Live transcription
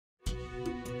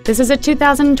This is a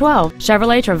 2012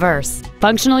 Chevrolet Traverse,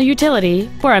 functional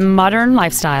utility for a modern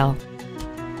lifestyle.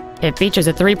 It features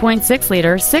a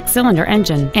 3.6-liter six-cylinder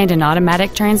engine and an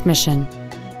automatic transmission.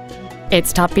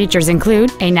 Its top features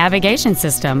include a navigation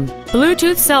system,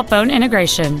 Bluetooth cell phone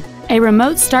integration, a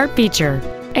remote start feature,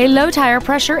 a low tire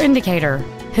pressure indicator,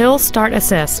 hill start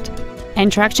assist,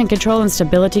 and traction control and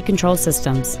stability control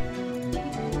systems.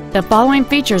 The following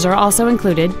features are also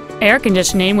included: air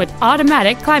conditioning with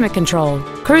automatic climate control,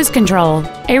 cruise control,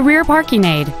 a rear parking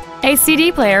aid, a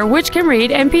CD player which can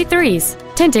read MP3s,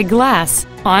 tinted glass,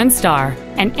 OnStar,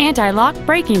 an anti-lock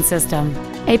braking system,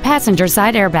 a passenger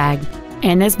side airbag,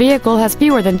 and this vehicle has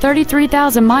fewer than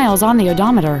 33,000 miles on the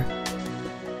odometer.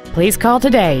 Please call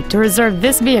today to reserve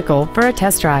this vehicle for a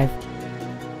test drive.